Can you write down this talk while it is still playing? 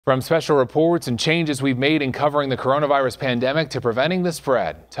From special reports and changes we've made in covering the coronavirus pandemic to preventing the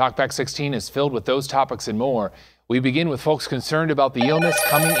spread, Talkback 16 is filled with those topics and more. We begin with folks concerned about the illness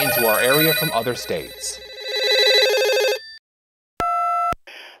coming into our area from other states.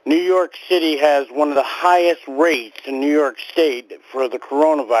 New York City has one of the highest rates in New York State for the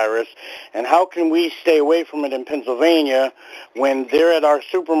coronavirus, and how can we stay away from it in Pennsylvania when they're at our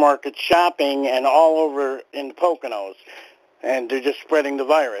supermarket shopping and all over in the Poconos, and they're just spreading the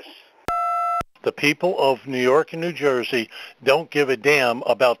virus? The people of New York and New Jersey don't give a damn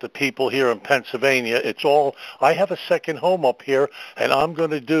about the people here in Pennsylvania. It's all, I have a second home up here, and I'm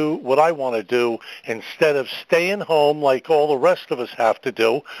going to do what I want to do instead of staying home like all the rest of us have to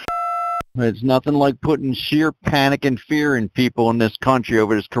do. It's nothing like putting sheer panic and fear in people in this country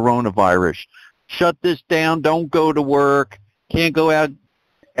over this coronavirus. Shut this down, don't go to work, can't go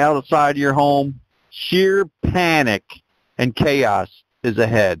outside your home. Sheer panic and chaos is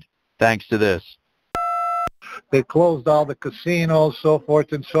ahead, thanks to this. They closed all the casinos, so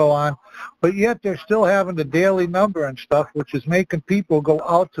forth and so on, but yet they're still having the daily number and stuff, which is making people go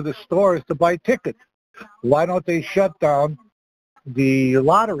out to the stores to buy tickets. Why don't they shut down the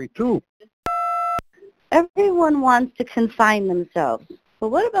lottery, too? Everyone wants to confine themselves, but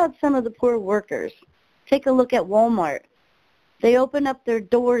what about some of the poor workers? Take a look at Walmart. They open up their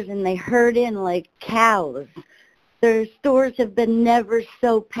doors and they herd in like cows. Their stores have been never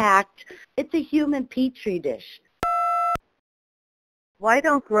so packed. It's a human petri dish. Why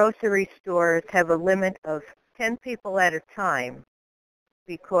don't grocery stores have a limit of 10 people at a time?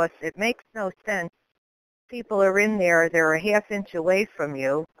 Because it makes no sense. People are in there, they're a half inch away from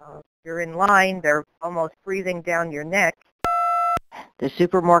you. You're in line, they're almost breathing down your neck. The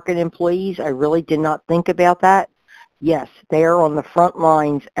supermarket employees, I really did not think about that. Yes, they are on the front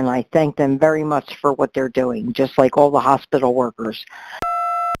lines, and I thank them very much for what they're doing, just like all the hospital workers.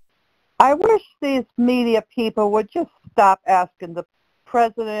 I wish these media people would just stop asking the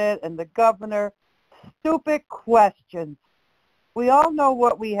president and the governor stupid questions. We all know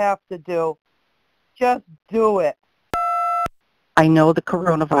what we have to do. Just do it. I know the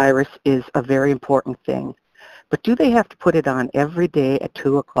coronavirus is a very important thing, but do they have to put it on every day at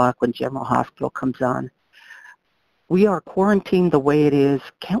 2 o'clock when General Hospital comes on? We are quarantined the way it is.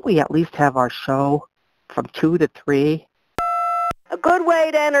 Can't we at least have our show from 2 to 3? A good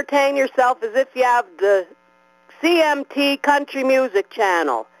way to entertain yourself is if you have the CMT Country Music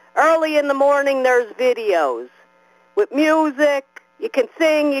Channel. Early in the morning there's videos with music. You can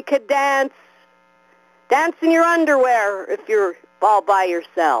sing, you can dance. Dance in your underwear if you're all by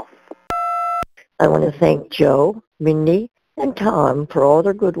yourself. I want to thank Joe, Mindy, and Tom for all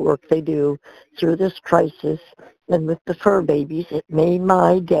their good work they do through this crisis. And with the fur babies, it made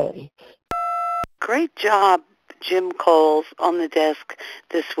my day. Great job, Jim Coles, on the desk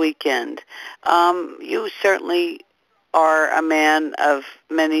this weekend. You certainly are a man of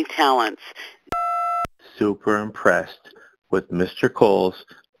many talents. Super impressed with Mr. Coles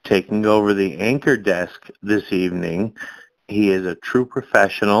taking over the anchor desk this evening. He is a true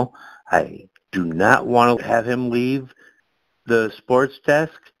professional. I do not want to have him leave the sports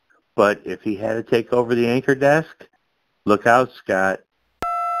desk, but if he had to take over the anchor desk, look out, Scott.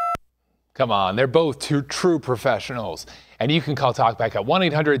 Come on, they're both two true professionals. And you can call Talkback at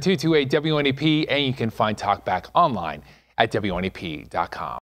 1-800-228-WNEP, and you can find Talkback online at WNEP.com.